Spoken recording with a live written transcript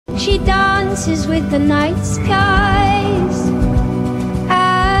She dances with the night skies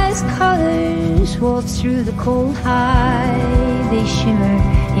as colors waltz through the cold high. They shimmer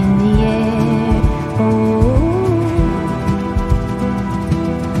in the air. Oh,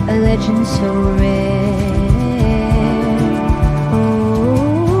 a legend so rare.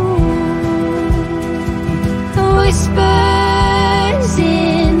 Oh, the whispers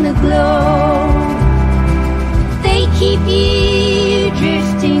in the glow, they keep you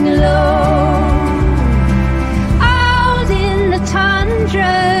drifting low out in the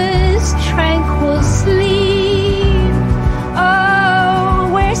tundra's tranquil sleep. Oh,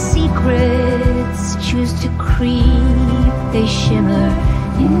 where secrets choose to creep, they shimmer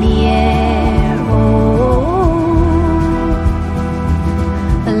in the air. Oh,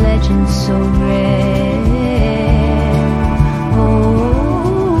 a legend so rare. Oh,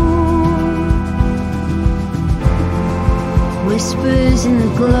 whispers in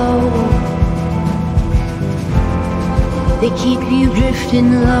the glow, they keep you drifting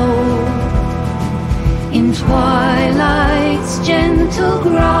low in twilight's gentle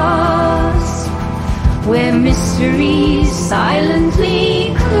grasp, where mysteries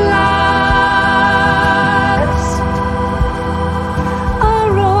silently clasp.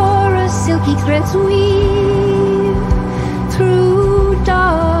 Aurora silky threads weave through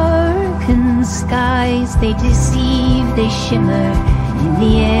darkened skies. They deceive, they shimmer